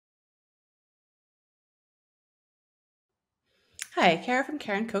Hi, Kara from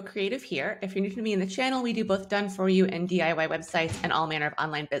Karen Co-Creative here. If you're new to me in the channel, we do both done for you and DIY websites and all manner of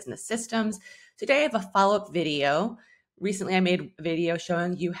online business systems. Today I have a follow-up video. Recently I made a video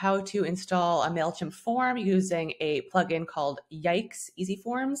showing you how to install a MailChimp form using a plugin called Yikes Easy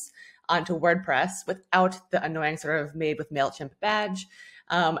Forms onto WordPress without the annoying sort of made with MailChimp badge.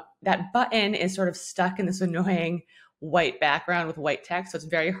 That button is sort of stuck in this annoying white background with white text, so it's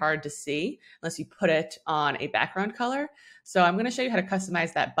very hard to see unless you put it on a background color. So I'm going to show you how to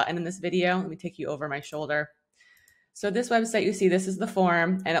customize that button in this video. Let me take you over my shoulder. So this website, you see, this is the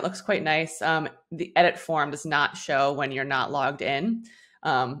form, and it looks quite nice. The edit form does not show when you're not logged in,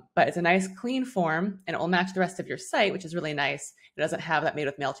 but it's a nice clean form, and it will match the rest of your site, which is really nice. It doesn't have that made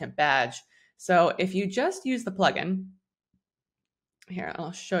with MailChimp badge. So if you just use the plugin, here,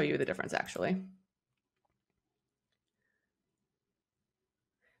 I'll show you the difference actually.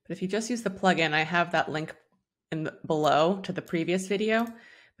 But if you just use the plugin, I have that link below to the previous video.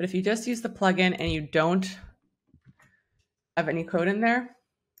 But if you just use the plugin and you don't have any code in there,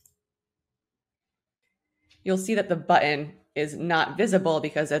 you'll see that the button is not visible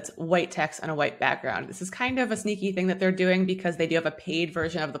because it's white text on a white background. This is kind of a sneaky thing that they're doing because they do have a paid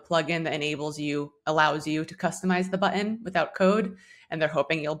version of the plugin that allows you to customize the button without code. And they're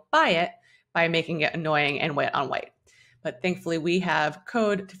hoping you'll buy it by making it annoying and white on white. But thankfully we have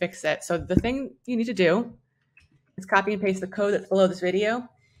code to fix it. So the thing you need to do is copy and paste the code that's below this video.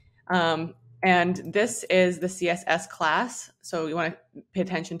 And this is the CSS class. So you want to pay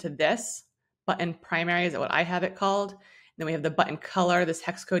attention to this. Button primary is what I have it called. And then we have the button color. This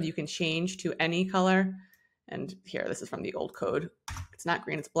hex code you can change to any color. And here, this is from the old code. It's not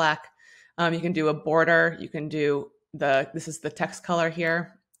green, it's black. You can do a border. You can do this is the text color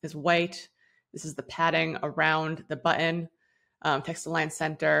here is white. This is the padding around the button, text align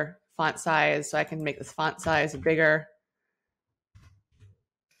center, font size. So I can make this font size bigger.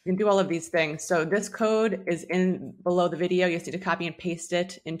 You can do all of these things. So this code is in below the video. You just need to copy and paste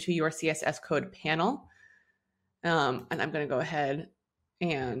it into your CSS code panel. And I'm going to go ahead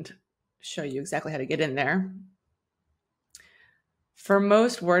and show you exactly how to get in there. For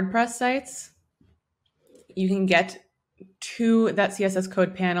most WordPress sites, you can get to that CSS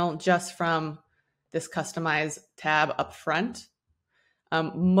code panel just from this customize tab up front.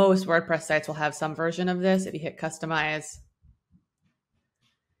 Most WordPress sites will have some version of this. If you hit customize,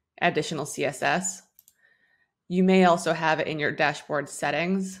 additional CSS. You may also have it in your dashboard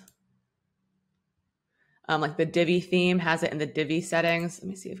settings. Like the Divi theme has it in the Divi settings. Let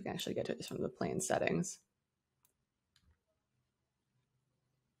me see if we can actually get to this from the plain settings.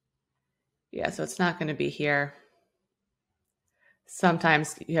 Yeah, so it's not going to be here.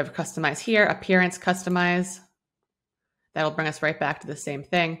 Sometimes you have customize here, appearance customize. That'll bring us right back to the same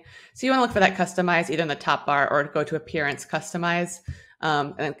thing. So you want to look for that customize either in the top bar or go to appearance customize.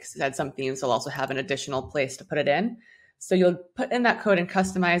 And then said some themes will also have an additional place to put it in. So you'll put in that code and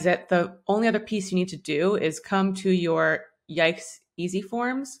customize it. The only other piece you need to do is come to your Yikes Easy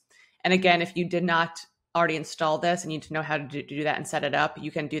Forms. And again, if you did not already install this and you need to know how to do that and set it up,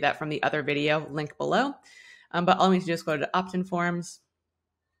 you can do that from the other video, link below. But all you need to do is go to opt-in forms.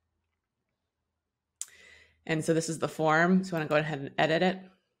 And so this is the form. So you want to go ahead and edit it.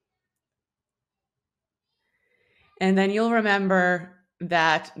 And then you'll remember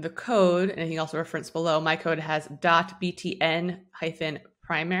that the code, and you can also reference below, my code has .btn-primary,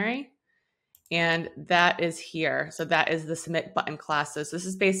 and that is here. So that is the submit button classes. So this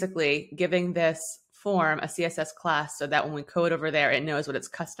is basically giving this form a CSS class so that when we code over there, it knows what it's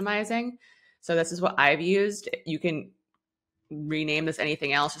customizing. So this is what I've used. You can rename this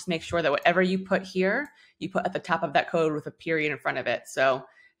anything else. Just make sure that whatever you put here, you put at the top of that code with a period in front of it. So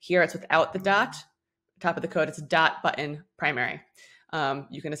here it's without the dot. Top of the code, it's .button primary.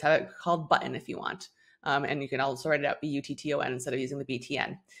 You can just have it called button if you want. And you can also write it out BUTTON instead of using the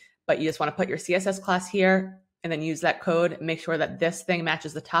BTN. But you just want to put your CSS class here and then use that code. Make sure that this thing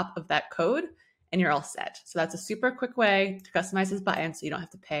matches the top of that code and you're all set. So that's a super quick way to customize this button so you don't have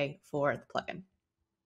to pay for the plugin.